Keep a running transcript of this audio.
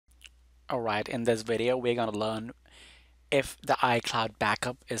Alright, in this video we're going to learn if the iCloud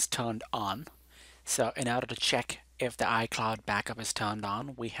backup is turned on. So in order to check if the iCloud backup is turned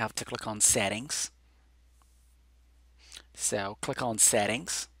on, we have to click on Settings. So click on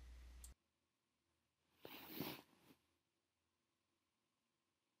Settings.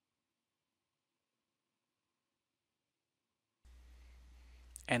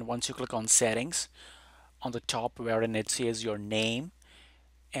 And once you click on Settings, on the top wherein it says your name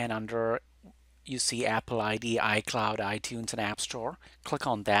and under you see Apple ID, iCloud, iTunes, and App Store, click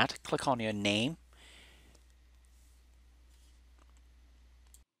on that. Click on your name.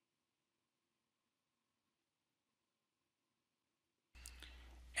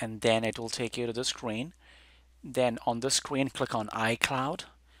 And then it will take you to the screen. Then on the screen, click on iCloud.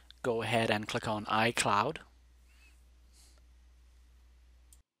 Go ahead and click on iCloud.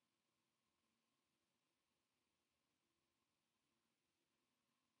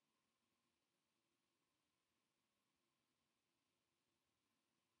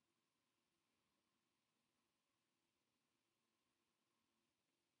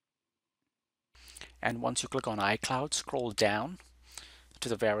 And once you click on iCloud, scroll down to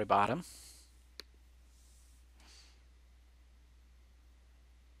the very bottom.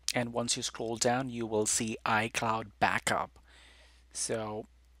 And once you scroll down, you will see iCloud Backup. So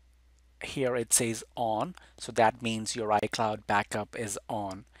here it says on, so that means your iCloud Backup is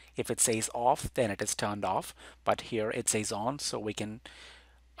on. If it says off, then it is turned off, but here it says on, so we can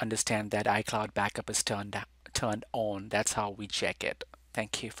understand that iCloud Backup is turned on. That's how we check it.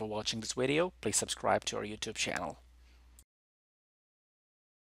 Thank you for watching this video. Please subscribe to our YouTube channel.